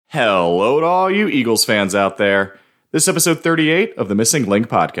Hello to all you Eagles fans out there. This is episode 38 of the Missing Link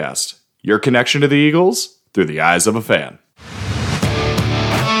podcast. Your connection to the Eagles through the eyes of a fan.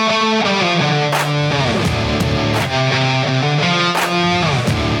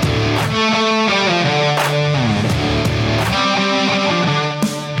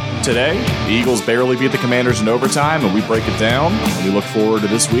 Today, the Eagles barely beat the Commanders in overtime, and we break it down, and we look forward to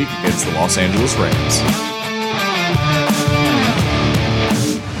this week against the Los Angeles Rams.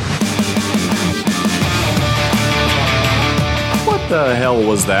 What the hell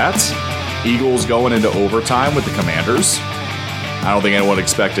was that? Eagles going into overtime with the Commanders? I don't think anyone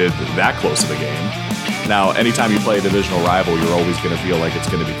expected that close of a game. Now, anytime you play a divisional rival, you're always going to feel like it's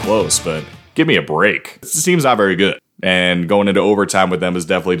going to be close, but give me a break. This team's not very good. And going into overtime with them is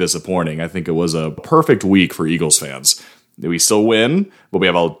definitely disappointing. I think it was a perfect week for Eagles fans. We still win, but we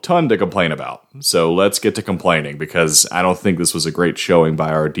have a ton to complain about. So let's get to complaining, because I don't think this was a great showing by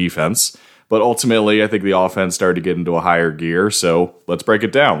our defense. But ultimately, I think the offense started to get into a higher gear. So let's break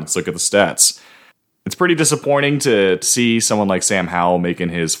it down. Let's look at the stats. It's pretty disappointing to see someone like Sam Howell making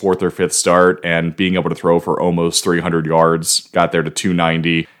his fourth or fifth start and being able to throw for almost 300 yards, got there to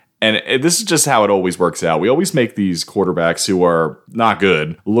 290. And this is just how it always works out. We always make these quarterbacks who are not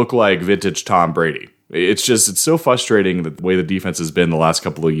good look like vintage Tom Brady. It's so frustrating the way the defense has been the last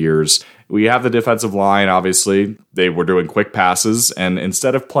couple of years. We have the defensive line, obviously. They were doing quick passes, and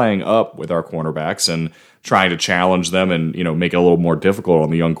instead of playing up with our cornerbacks and trying to challenge them and, make it a little more difficult on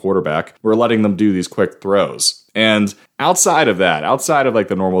the young quarterback, we're letting them do these quick throws. And outside of that, outside of like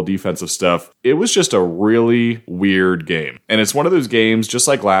the normal defensive stuff, it was just a really weird game. And it's one of those games, just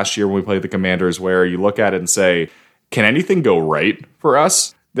like last year when we played the Commanders, where you look at it and say, can anything go right for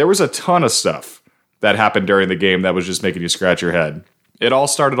us? There was a ton of stuff that happened during the game that was just making you scratch your head. It all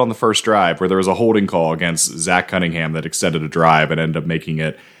started on the first drive where there was a holding call against Zach Cunningham that extended a drive and ended up making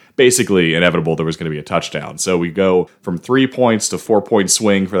it basically inevitable there was going to be a touchdown. So we go from 3 points to 4-point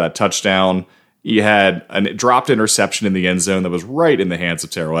swing for that touchdown. You had a dropped interception in the end zone that was right in the hands of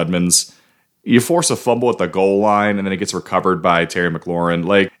Terrell Edmonds. You force a fumble at the goal line, and then it gets recovered by Terry McLaurin.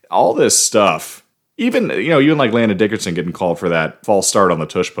 Like, all this stuff. Even like Landon Dickerson getting called for that false start on the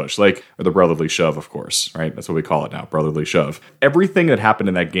tush push, or the brotherly shove, of course, right? That's what we call it now, brotherly shove. Everything that happened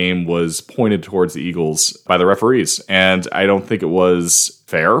in that game was pointed towards the Eagles by the referees, and I don't think it was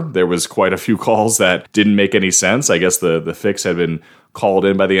fair. There was quite a few calls that didn't make any sense. I guess the fix had been called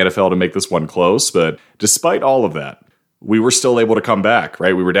in by the NFL to make this one close, but despite all of that, we were still able to come back,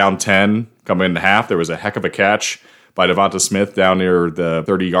 right? We were down 10 coming into half. There was a heck of a catch by Devonta Smith down near the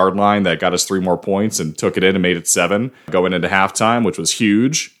 30-yard line that got us 3 more points and took it in and made it 7 going into halftime, which was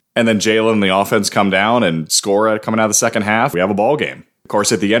huge. And then Jalen and the offense come down and score coming out of the second half. We have a ball game. Of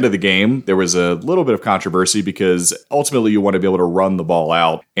course, at the end of the game, there was a little bit of controversy because ultimately you want to be able to run the ball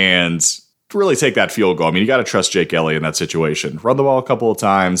out and really take that field goal. I mean, you got to trust Jake Elliott in that situation. Run the ball a couple of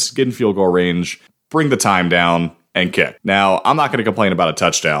times, get in field goal range, bring the time down, and kick. Now, I'm not going to complain about a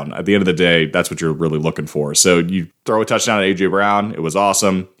touchdown. At the end of the day, that's what you're really looking for. So you throw a touchdown at A.J. Brown. It was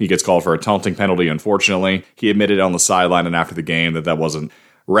awesome. He gets called for a taunting penalty, unfortunately. He admitted on the sideline and after the game that wasn't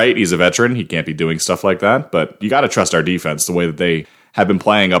right. He's a veteran. He can't be doing stuff like that. But you got to trust our defense the way that they have been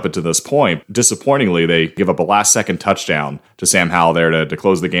playing up until this point. Disappointingly, they give up a last-second touchdown to Sam Howell there to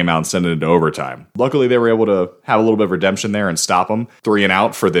close the game out and send it into overtime. Luckily, they were able to have a little bit of redemption there and stop them 3 and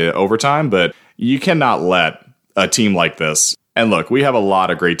out for the overtime. But you cannot let a team like this. And look, we have a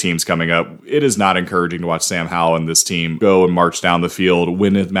lot of great teams coming up. It is not encouraging to watch Sam Howell and this team go and march down the field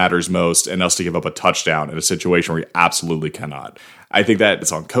when it matters most and us to give up a touchdown in a situation where you absolutely cannot. I think that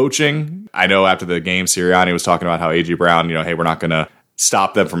it's on coaching. I know after the game, Sirianni was talking about how A.J. Brown, hey, we're not going to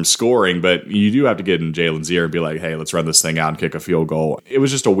stop them from scoring, but you do have to get in Jalen's ear and be like, hey, let's run this thing out and kick a field goal. It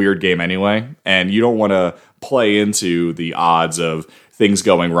was just a weird game anyway, and you don't want to play into the odds of things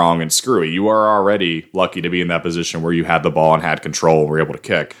going wrong and screwy. You are already lucky to be in that position where you had the ball and had control and were able to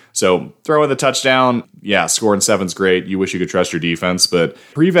kick. So throw in the touchdown, yeah, scoring 7's great. You wish you could trust your defense, but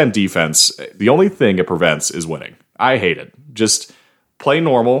prevent defense, the only thing it prevents is winning. I hate it. Just play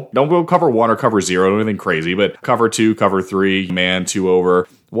normal. Don't go cover 1 or cover 0, don't anything crazy, but cover 2, cover 3, man, 2 over,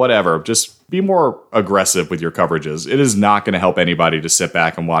 whatever. Just be more aggressive with your coverages. It is not going to help anybody to sit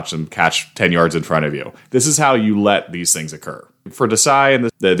back and watch them catch 10 yards in front of you. This is how you let these things occur. For Desai and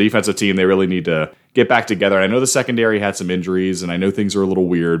the defensive team, they really need to get back together. I know the secondary had some injuries, and I know things are a little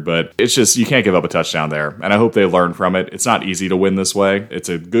weird, but it's just, you can't give up a touchdown there. And I hope they learn from it. It's not easy to win this way. It's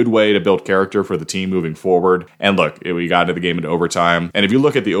a good way to build character for the team moving forward. And look, we got into the game into overtime. And if you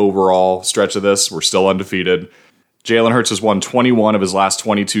look at the overall stretch of this, we're still undefeated. Jalen Hurts has won 21 of his last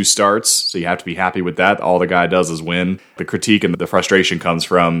 22 starts, so you have to be happy with that. All the guy does is win. The critique and the frustration comes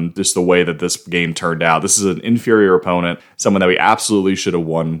from just the way that this game turned out. This is an inferior opponent, someone that we absolutely should have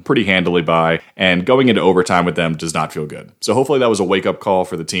won pretty handily by, and going into overtime with them does not feel good. So hopefully that was a wake-up call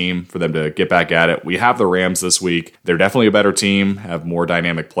for the team, for them to get back at it. We have the Rams this week. They're definitely a better team, have more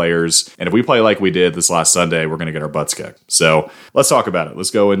dynamic players, and if we play like we did this last Sunday, we're going to get our butts kicked. So let's talk about it. Let's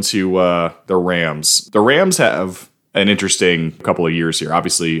go into the Rams. The Rams have an interesting couple of years here.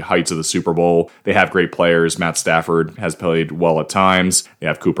 Obviously, heights of the Super Bowl. They have great players. Matt Stafford has played well at times. They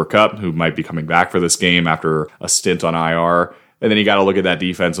have Cooper Kupp, who might be coming back for this game after a stint on IR. And then you got to look at that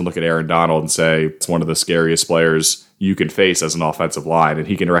defense and look at Aaron Donald and say it's one of the scariest players you can face as an offensive line, and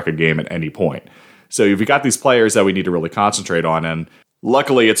he can wreck a game at any point. So you've got these players that we need to really concentrate on, and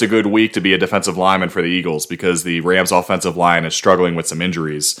luckily, it's a good week to be a defensive lineman for the Eagles because the Rams' offensive line is struggling with some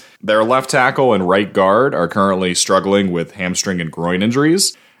injuries. Their left tackle and right guard are currently struggling with hamstring and groin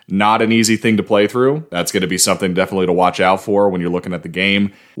injuries. Not an easy thing to play through. That's going to be something definitely to watch out for when you're looking at the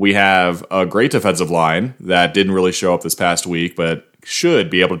game. We have a great defensive line that didn't really show up this past week, but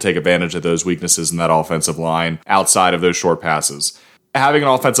should be able to take advantage of those weaknesses in that offensive line outside of those short passes. Having an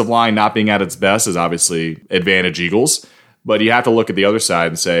offensive line not being at its best is obviously advantage Eagles. But you have to look at the other side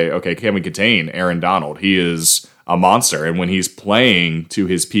and say, okay, can we contain Aaron Donald? He is a monster. And when he's playing to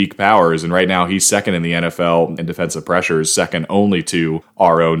his peak powers, and right now he's second in the NFL in defensive pressures, second only to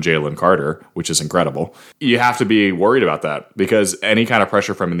our own Jalen Carter, which is incredible. You have to be worried about that because any kind of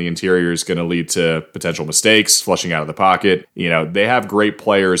pressure from in the interior is going to lead to potential mistakes, flushing out of the pocket. They have great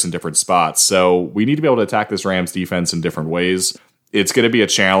players in different spots. So we need to be able to attack this Rams defense in different ways. It's going to be a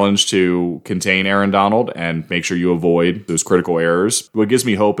challenge to contain Aaron Donald and make sure you avoid those critical errors. What gives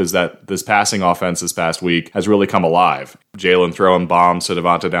me hope is that this passing offense this past week has really come alive. Jalen throwing bombs to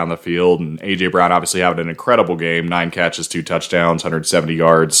Devonta down the field, and A.J. Brown obviously having an incredible game, 9 catches, 2 touchdowns, 170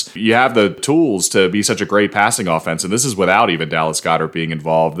 yards. You have the tools to be such a great passing offense, and this is without even Dallas Goedert being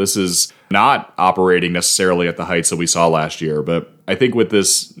involved. This is not operating necessarily at the heights that we saw last year, but I think with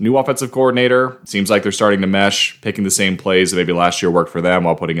this new offensive coordinator, it seems like they're starting to mesh, picking the same plays that maybe last year worked for them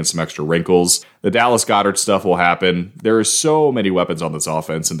while putting in some extra wrinkles. The Dallas Goedert stuff will happen. There are so many weapons on this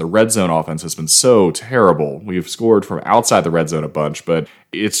offense, and the red zone offense has been so terrible. We've scored from outside the red zone a bunch, but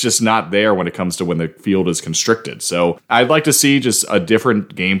it's just not there when it comes to when the field is constricted. So I'd like to see just a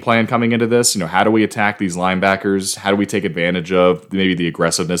different game plan coming into this. How do we attack these linebackers? How do we take advantage of maybe the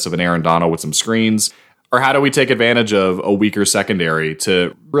aggressiveness of an Aaron Donald with some screens? Or how do we take advantage of a weaker secondary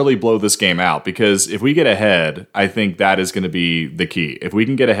to really blow this game out? Because if we get ahead, I think that is going to be the key. If we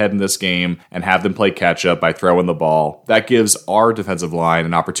can get ahead in this game and have them play catch up by throwing the ball, that gives our defensive line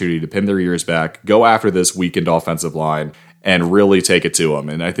an opportunity to pin their ears back, go after this weakened offensive line, and really take it to him.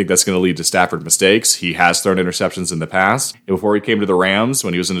 And I think that's going to lead to Stafford mistakes. He has thrown interceptions in the past. Before he came to the Rams,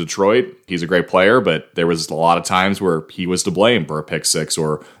 when he was in Detroit, he's a great player, but there was a lot of times where he was to blame for a pick six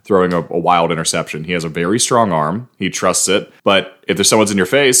or throwing a wild interception. He has a very strong arm. He trusts it. But if there's someone's in your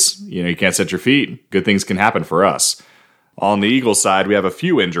face, you can't set your feet, good things can happen for us. On the Eagles side, we have a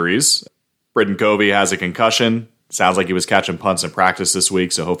few injuries. Britton Covey has a concussion. Sounds like he was catching punts in practice this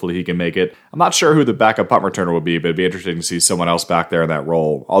week, so hopefully he can make it. I'm not sure who the backup punt returner will be, but it'd be interesting to see someone else back there in that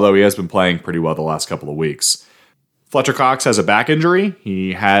role, although he has been playing pretty well the last couple of weeks. Fletcher Cox has a back injury.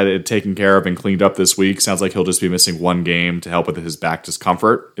 He had it taken care of and cleaned up this week. Sounds like he'll just be missing one game to help with his back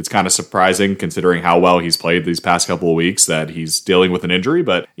discomfort. It's kind of surprising considering how well he's played these past couple of weeks that he's dealing with an injury,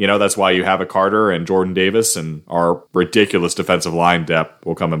 but that's why you have a Carter and Jordan Davis, and our ridiculous defensive line depth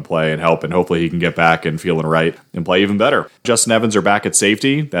will come and play and help, and hopefully he can get back and feeling right and play even better. Justin Evans are back at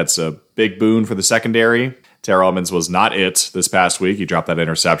safety. That's a big boon for the secondary. Terrell Owens was not it this past week. He dropped that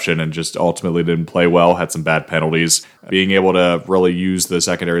interception and just ultimately didn't play well, had some bad penalties. Being able to really use the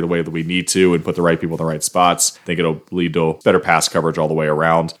secondary the way that we need to and put the right people in the right spots, I think it'll lead to better pass coverage all the way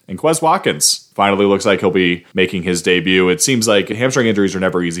around. And Quez Watkins finally looks like he'll be making his debut. It seems like hamstring injuries are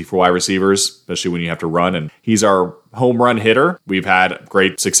never easy for wide receivers, especially when you have to run, and he's our home run hitter. We've had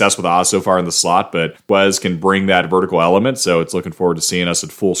great success with Oz so far in the slot, but Quez can bring that vertical element, so it's looking forward to seeing us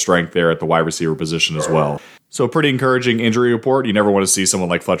at full strength there at the wide receiver position as well. So a pretty encouraging injury report. You never want to see someone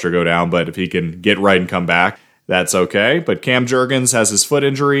like Fletcher go down, but if he can get right and come back, that's okay. But Cam Jurgens has his foot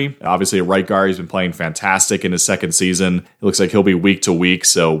injury. Obviously, at right guard, he's been playing fantastic in his second season. It looks like he'll be week to week,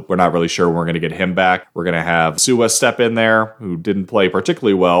 so we're not really sure when we're going to get him back. We're going to have Sua step in there, who didn't play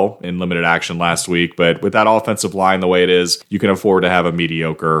particularly well in limited action last week. But with that offensive line the way it is, you can afford to have a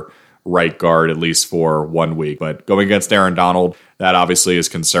mediocre right guard, at least for 1 week. But going against Aaron Donald, that obviously is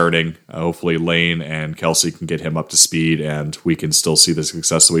concerning. Hopefully Lane and Kelsey can get him up to speed and we can still see the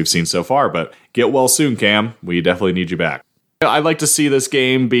success that we've seen so far. But get well soon, Cam. We definitely need you back. I'd like to see this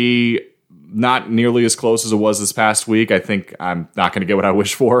game be not nearly as close as it was this past week. I think I'm not going to get what I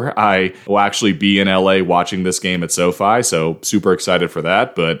wish for. I will actually be in LA watching this game at SoFi, so super excited for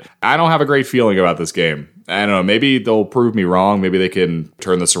that. But I don't have a great feeling about this game. I don't know, maybe they'll prove me wrong. Maybe they can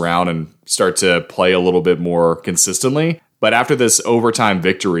turn this around and start to play a little bit more consistently. But after this overtime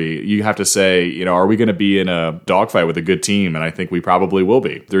victory, you have to say, are we going to be in a dogfight with a good team? And I think we probably will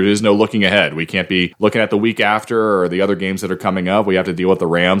be. There is no looking ahead. We can't be looking at the week after or the other games that are coming up. We have to deal with the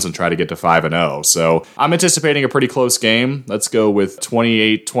Rams and try to get to 5-0. So I'm anticipating a pretty close game. Let's go with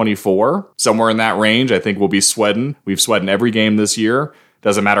 28-24. Somewhere in that range, I think we'll be sweating. We've sweated every game this year.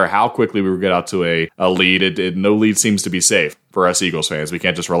 Doesn't matter how quickly we get out to a lead. No lead seems to be safe for us Eagles fans. We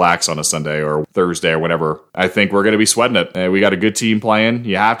can't just relax on a Sunday or Thursday or whatever. I think we're going to be sweating it. We got a good team playing.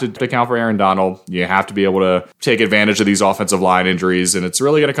 You have to account for Aaron Donald. You have to be able to take advantage of these offensive line injuries, and it's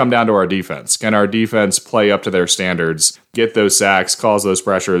really going to come down to our defense. Can our defense play up to their standards, get those sacks, cause those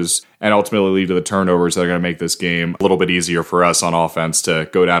pressures, and ultimately lead to the turnovers that are going to make this game a little bit easier for us on offense to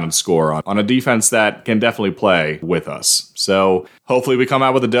go down and score on a defense that can definitely play with us. So hopefully we come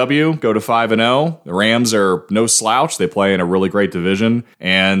out with a W, go to 5-0. The Rams are no slouch. They play in a really great division,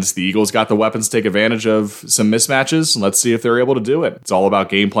 and the Eagles got the weapons to take advantage of some mismatches. Let's see if they're able to do it. It's all about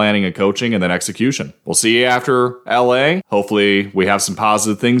game planning and coaching and then execution. We'll see you after LA. Hopefully we have some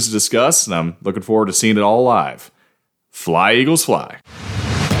positive things to discuss, and I'm looking forward to seeing it all live. Fly, Eagles, fly.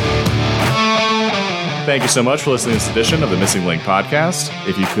 Thank you so much for listening to this edition of the Missing Link podcast.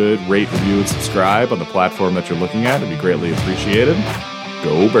 If you could rate, review, and subscribe on the platform that you're looking at, it'd be greatly appreciated.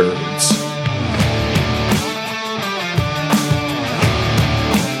 Go Birds.